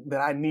everything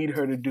that I need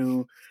her to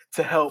do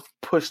to help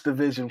push the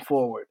vision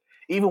forward,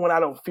 even when I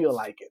don't feel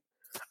like it.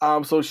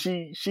 So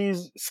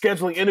she's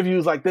scheduling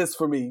interviews like this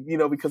for me,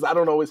 because I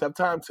don't always have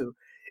time to.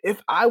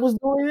 If I was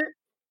doing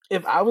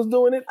it,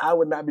 I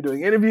would not be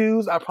doing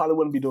interviews. I probably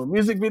wouldn't be doing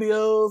music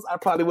videos. I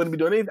probably wouldn't be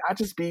doing anything. I'd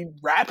just be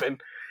rapping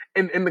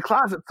in the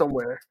closet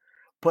somewhere.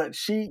 But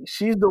she's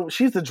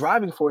the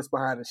driving force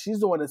behind it. She's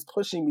the one that's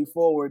pushing me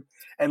forward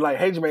and like,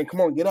 hey Jermaine, come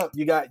on, get up.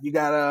 You got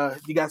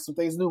some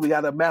things to do. We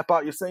gotta map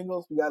out your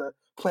singles. We gotta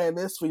plan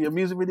this for your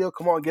music video.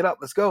 Come on, get up,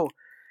 let's go.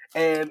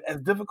 And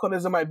as difficult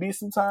as it might be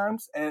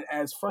sometimes, and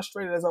as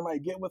frustrated as I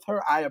might get with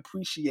her, I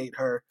appreciate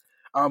her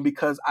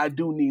because I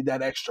do need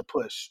that extra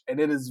push,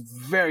 and it is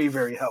very,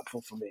 very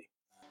helpful for me.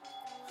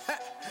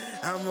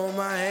 I'm on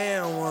my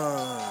hand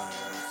one.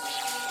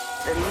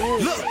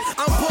 Look,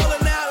 I'm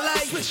pulling out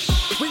like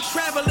we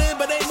traveling,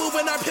 but ain't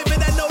moving our pivot.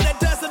 I know that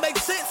doesn't make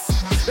sense.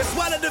 That's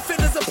why the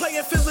defenders are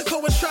playing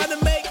physical and trying to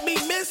make me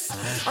miss.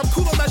 I'm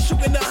cool, I'm not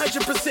shooting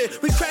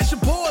 100%. We crashing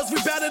boards, we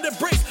batting the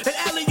bricks, and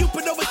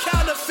alley-ooping over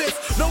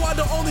counterfeits. No, I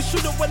don't only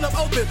shoot it when I'm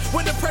open.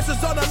 When the pressure's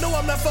on, I know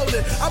I'm not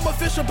folding. I'm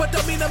official, but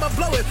don't mean I'm a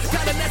blowing.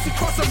 Got a nasty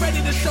cross, I'm ready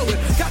to show it.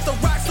 Got the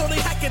rocks, so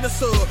they hacking the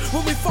sub.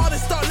 When we fall, they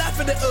start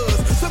laughing at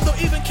us. Some don't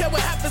even care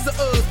what happens to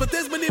us, but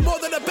there's many more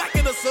than a back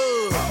in the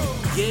sub.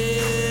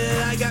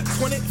 Yeah, I got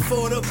 20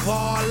 for the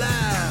ball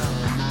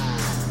out.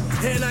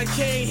 And I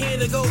came here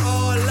to go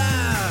all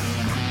out.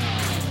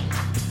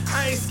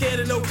 I ain't scared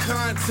of no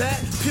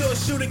contact. Pure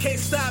shooter, can't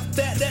stop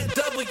that. That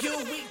W.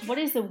 What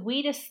is the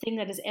weirdest thing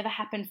that has ever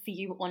happened for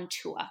you on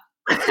tour?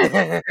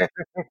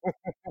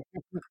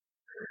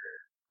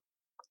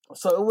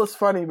 So it was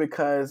funny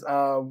because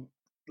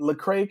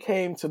Lecrae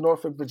came to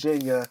Norfolk,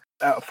 Virginia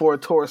for a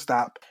tour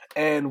stop.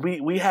 And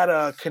we had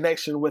a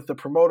connection with the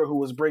promoter who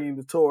was bringing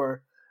the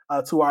tour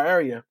to our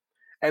area.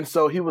 And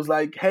so he was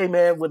like, hey,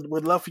 man,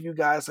 would love for you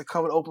guys to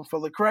come and open for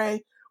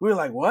Lecrae. We were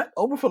like, what?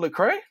 Open for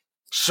Lecrae?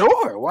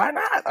 Sure, why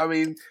not? I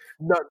mean,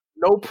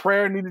 no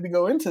prayer needed to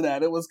go into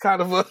that. It was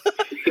kind of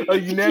a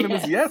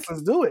unanimous yes,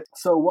 let's do it.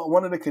 So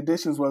one of the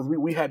conditions was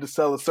we had to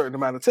sell a certain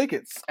amount of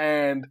tickets.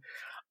 And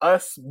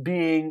us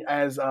being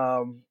as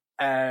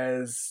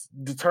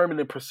determined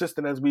and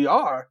persistent as we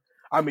are,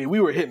 I mean, we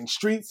were hitting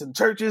streets and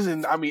churches,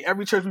 and I mean,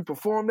 every church we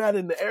performed at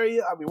in the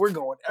area, I mean, we're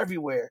going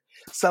everywhere,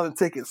 selling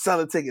tickets.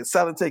 And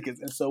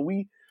so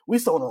we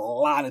sold a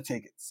lot of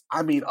tickets.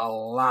 I mean, a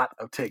lot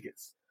of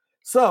tickets.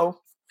 So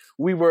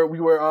we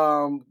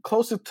were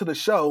closer to the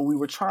show. We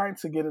were trying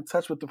to get in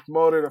touch with the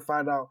promoter to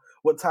find out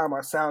what time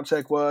our sound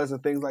check was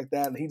and things like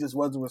that, and he just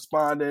wasn't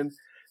responding.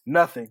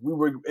 Nothing.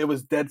 It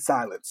was dead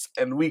silence,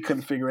 and we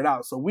couldn't figure it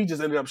out. So we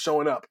just ended up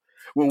showing up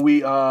when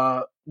we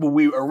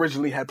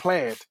originally had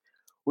planned.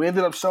 We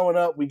ended up showing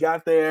up. We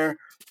got there.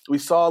 We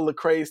saw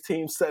Lecrae's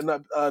team setting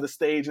up the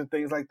stage and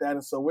things like that.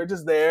 And so we're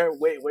just there,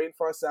 waiting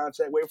for our sound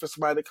check, waiting for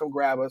somebody to come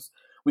grab us.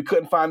 We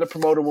couldn't find the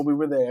promoter when we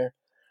were there.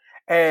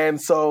 And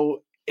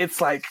so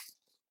it's like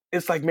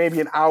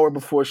maybe an hour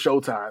before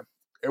showtime.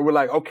 And we're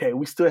like, okay,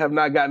 we still have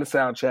not gotten a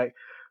sound check.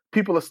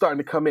 People are starting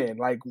to come in.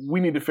 Like,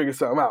 we need to figure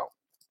something out.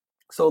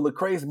 So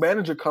Lecrae's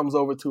manager comes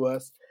over to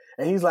us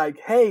and he's like,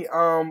 hey,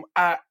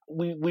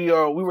 we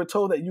were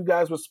told that you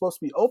guys were supposed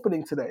to be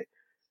opening today.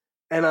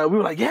 And we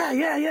were like, yeah.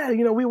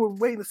 We were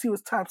waiting to see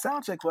what time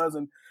sound check was.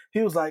 And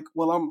he was like,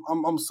 well,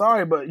 I'm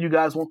sorry, but you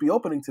guys won't be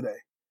opening today.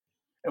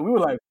 And we were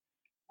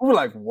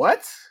like,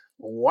 what?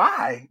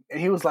 Why? And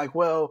he was like,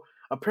 well,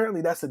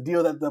 apparently that's a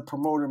deal that the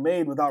promoter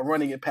made without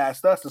running it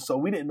past us. And so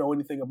we didn't know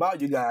anything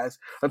about you guys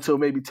until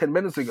maybe 10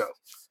 minutes ago.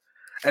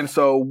 And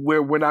so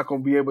we're not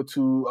going to be able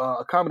to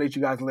accommodate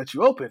you guys and let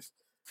you open.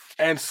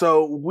 And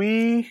so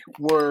we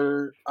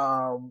were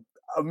a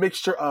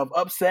mixture of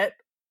upset,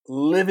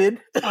 livid,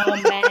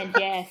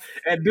 yes,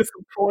 and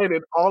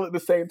disappointed all at the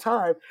same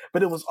time.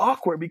 But it was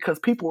awkward because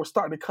people were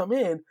starting to come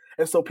in,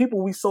 and so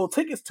people we sold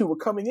tickets to were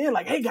coming in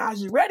like, hey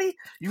guys, you ready?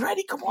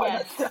 Come on,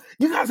 yes.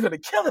 You guys are gonna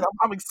kill it.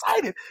 I'm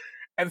excited.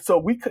 And so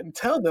we couldn't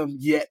tell them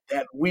yet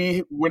that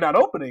we were not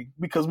opening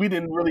because we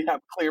didn't really have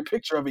a clear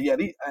picture of it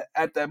yet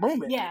at that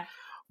moment. Yeah.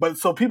 But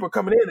so people were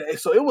coming in, and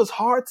so it was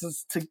hard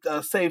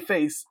to save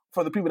face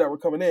for the people that were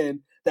coming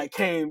in that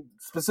came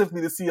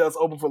specifically to see us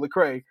open for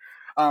Lecrae.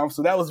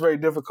 So that was very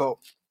difficult.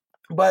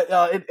 But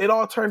it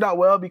all turned out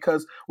well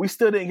because we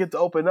still didn't get to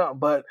open up.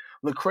 But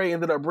Lecrae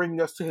ended up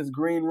bringing us to his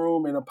green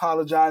room and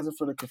apologizing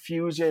for the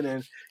confusion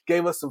and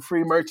gave us some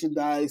free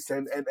merchandise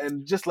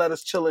and just let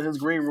us chill in his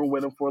green room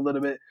with him for a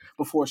little bit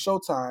before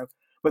showtime.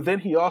 But then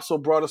he also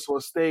brought us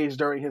on stage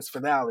during his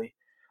finale,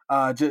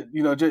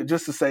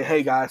 just to say,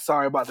 hey guys,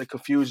 sorry about the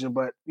confusion,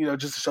 but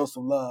just to show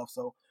some love.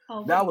 So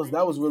that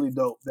was really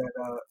dope.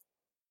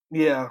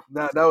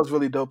 That was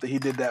really dope that he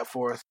did that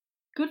for us.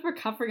 Good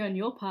recovery on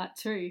your part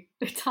too.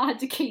 It's hard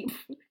to keep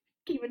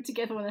it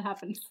together when it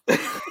happens.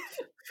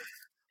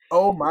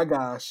 Oh my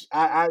gosh.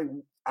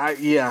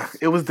 Yeah,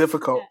 it was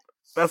difficult. Yeah.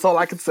 That's all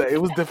I can say.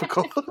 It was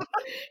difficult.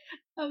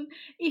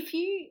 If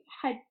you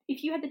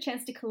had the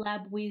chance to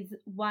collab with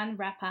one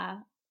rapper,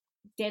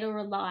 dead or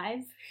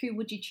alive, who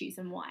would you choose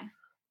and why?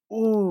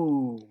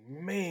 Ooh,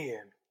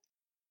 man.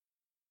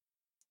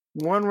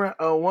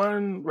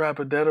 One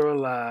rapper, dead or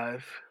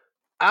alive.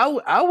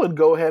 I would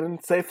go ahead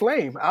and say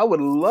Flame. I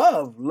would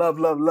love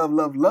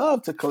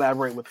to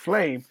collaborate with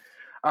Flame,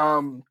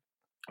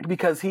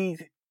 because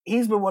he's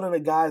been one of the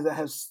guys that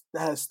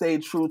has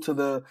stayed true to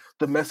the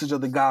message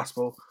of the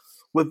gospel,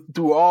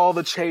 through all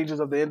the changes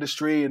of the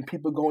industry and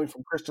people going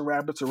from Christian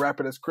rapper to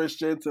rapper that's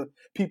Christian, to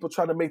people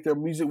trying to make their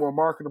music more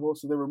marketable,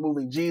 so they're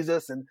removing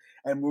Jesus and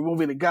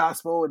removing the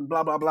gospel and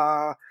blah blah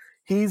blah.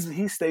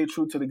 He stayed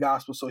true to the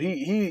gospel, so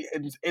he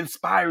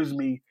inspires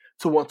me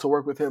to want to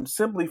work with him,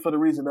 simply for the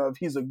reason of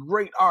he's a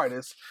great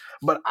artist,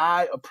 but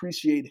I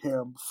appreciate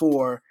him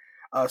for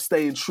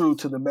staying true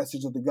to the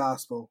message of the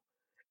gospel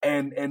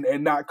and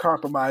not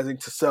compromising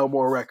to sell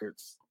more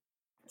records.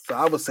 So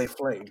I would say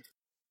Flame.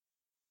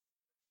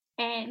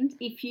 And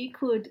if you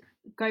could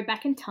go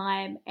back in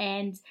time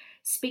and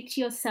speak to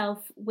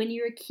yourself when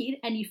you were a kid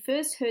and you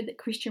first heard that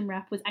Christian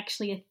rap was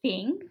actually a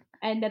thing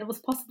and that it was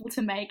possible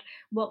to make,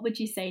 what would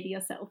you say to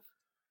yourself?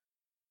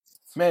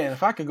 Man,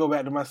 if I could go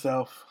back to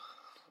myself,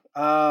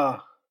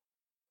 you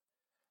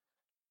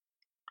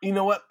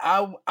know what?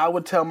 I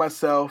would tell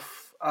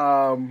myself,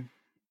 to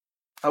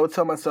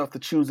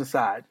choose a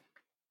side.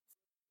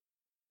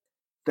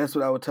 That's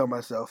what I would tell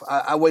myself.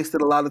 I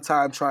wasted a lot of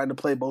time trying to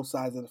play both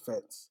sides of the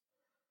fence.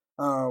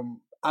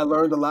 I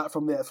learned a lot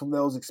from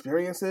those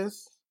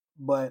experiences,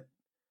 but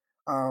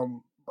a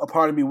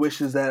part of me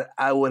wishes that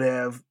I would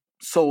have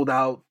sold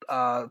out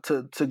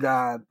to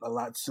God a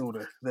lot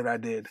sooner than I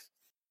did.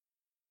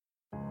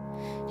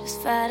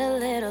 Just fight a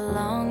little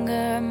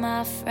longer,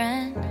 my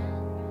friend.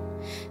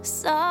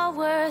 It's all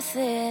worth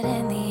it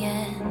in the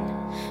end.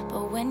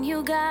 But when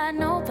you got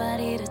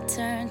nobody to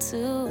turn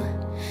to,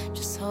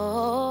 just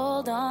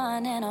hold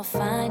on and I'll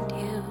find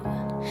you.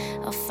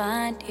 I'll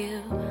find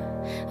you.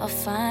 I'll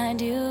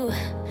find you.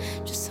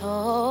 Just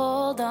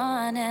hold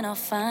on and I'll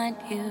find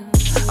you.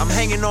 I'm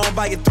hanging on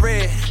by a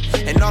thread,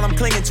 and all I'm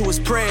clinging to is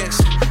prayers.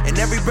 And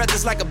every breath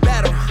is like a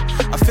battle.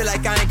 I feel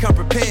like I ain't come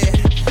prepared.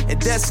 And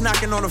death's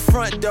knocking on the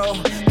front door.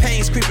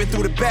 Pain's creeping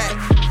through the back.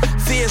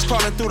 Fears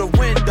crawling through the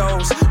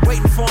windows,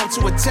 waiting for them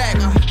to attack.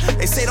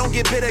 They say don't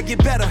get bitter,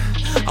 get better.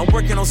 I'm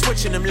working on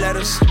switching them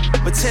letters.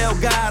 But tell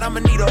God I'ma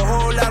need a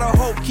whole lot of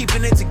hope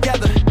keeping it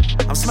together.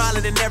 I'm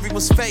smiling in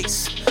everyone's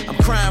face. I'm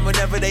crying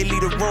whenever they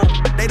leave the room.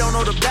 They don't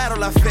know the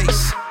battle I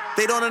face.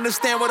 They don't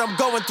understand what I'm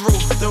going through.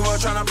 The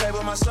world trying to play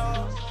with my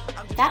soul.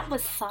 That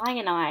was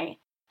Sinai.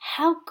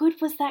 How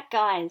good was that,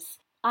 guys?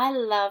 I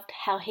loved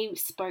how he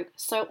spoke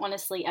so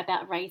honestly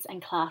about race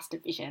and class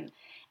division.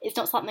 It's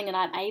not something that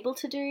I'm able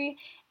to do,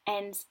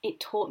 and it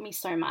taught me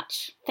so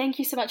much. Thank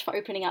you so much for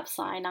opening up,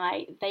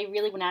 Sinai. They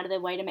really went out of their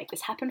way to make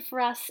this happen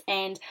for us,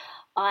 and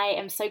I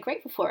am so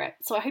grateful for it.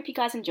 So I hope you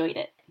guys enjoyed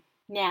it.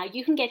 Now,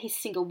 you can get his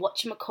single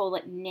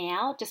Whatchamacallit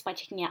now just by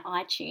checking out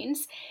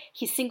iTunes.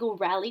 His single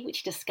Rally,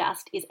 which he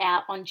discussed, is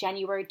out on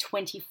January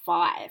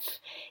 25.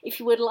 If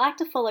you would like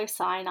to follow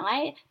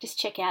Sinai, just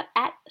check out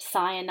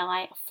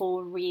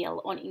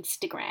 @Sinai4Real on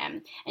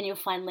Instagram, and you'll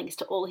find links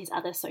to all his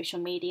other social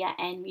media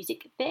and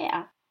music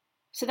there.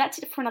 So that's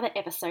it for another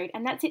episode,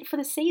 and that's it for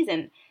the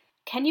season.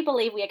 Can you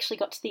believe we actually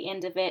got to the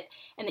end of it,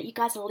 and that you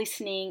guys are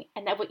listening,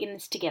 and that we're in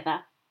this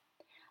together?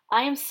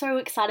 I am so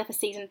excited for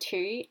season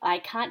 2. I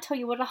can't tell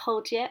you what it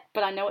holds yet,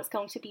 but I know it's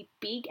going to be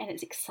big and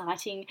it's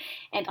exciting,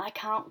 and I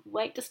can't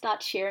wait to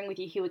start sharing with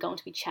you who we're going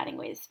to be chatting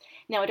with.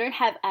 Now, I don't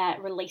have a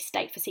release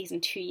date for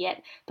season 2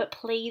 yet, but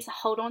please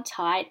hold on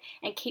tight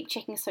and keep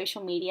checking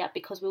social media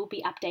because we'll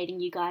be updating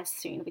you guys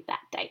soon with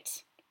that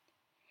date.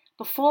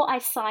 Before I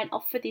sign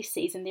off for this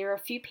season, there are a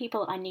few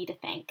people I need to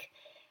thank.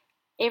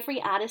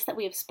 Every artist that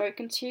we have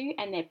spoken to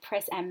and their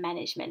press and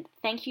management.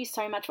 Thank you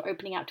so much for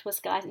opening up to us,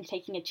 guys, and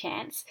taking a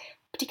chance.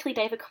 Particularly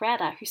David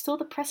Crowder, who saw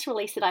the press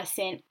release that I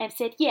sent and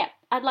said, yeah,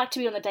 I'd like to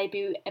be on the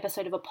debut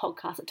episode of a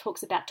podcast that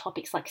talks about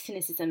topics like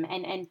cynicism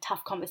and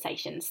tough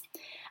conversations.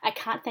 I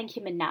can't thank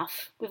him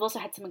enough. We've also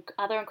had some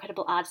other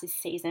incredible artists this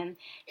season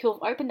who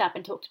have opened up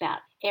and talked about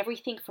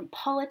everything from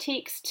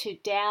politics to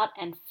doubt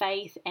and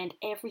faith and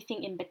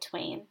everything in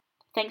between.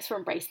 Thanks for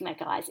embracing that,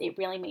 guys. It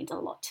really means a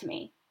lot to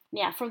me.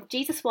 Now, from the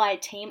Jesus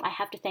Wired team, I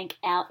have to thank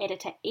our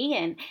editor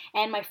Ian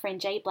and my friend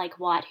J. Blake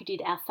White, who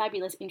did our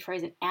fabulous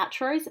intros and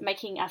outros,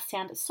 making us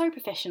sound so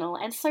professional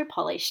and so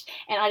polished,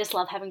 and I just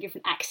love having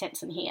different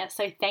accents in here,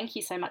 so thank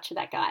you so much for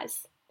that,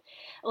 guys.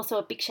 Also,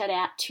 a big shout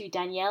out to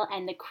Danielle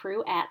and the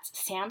crew at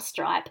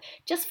Soundstripe,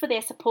 just for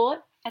their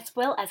support, as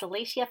well as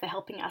Alicia for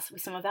helping us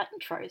with some of our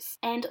intros.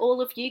 And all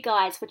of you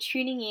guys for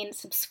tuning in,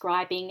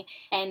 subscribing,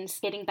 and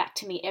getting back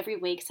to me every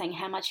week saying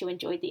how much you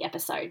enjoyed the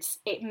episodes.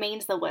 It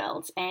means the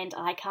world, and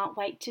I can't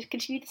wait to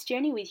continue this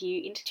journey with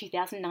you into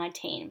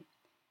 2019.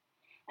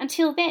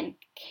 Until then,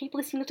 keep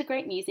listening to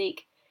great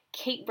music,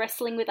 keep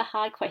wrestling with the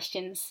hard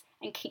questions,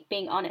 and keep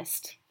being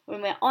honest.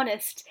 When we're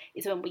honest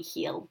is when we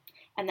heal,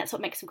 and that's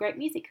what makes some great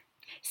music.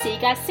 See you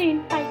guys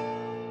soon. Bye.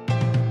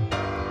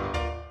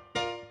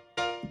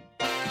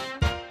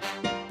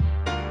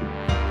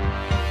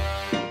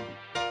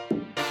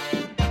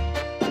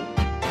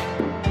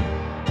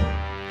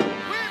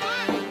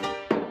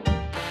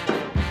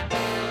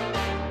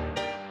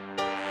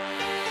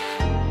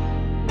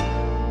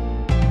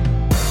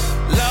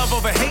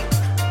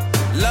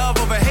 Love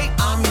over hate,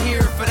 I'm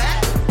here for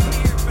that.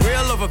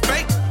 Real over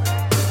fake,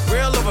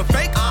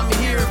 I'm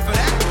here for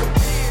that.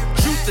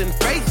 Truth and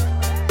faith,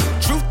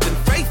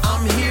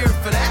 I'm here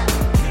for that.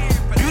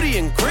 Beauty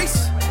and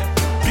grace,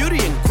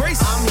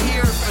 I'm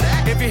here for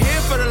that. If you're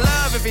here for the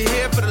love, if you're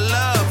here for the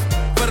love,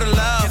 for the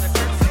love.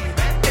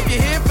 If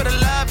you're here for the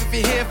love, if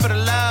you're here for the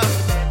love,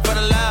 for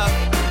the love.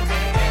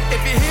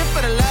 If you're here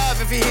for the love,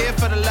 if you're here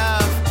for the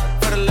love,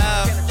 for the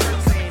love.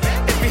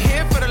 If you're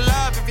here for the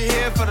love, if you're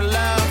here for the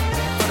love.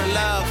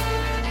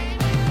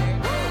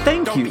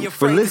 Thank you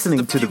for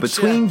listening to the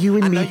Between You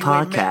and Me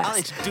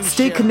podcast.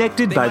 Stay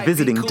connected by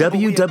visiting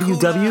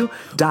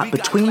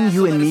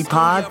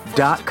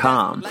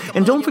www.betweenyouandmepod.com.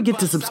 And don't forget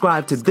to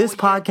subscribe to this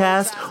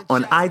podcast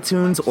on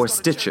iTunes or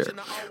Stitcher.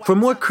 For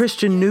more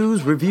Christian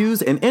news,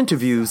 reviews, and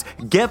interviews,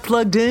 get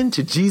plugged in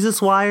to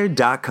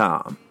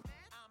JesusWire.com.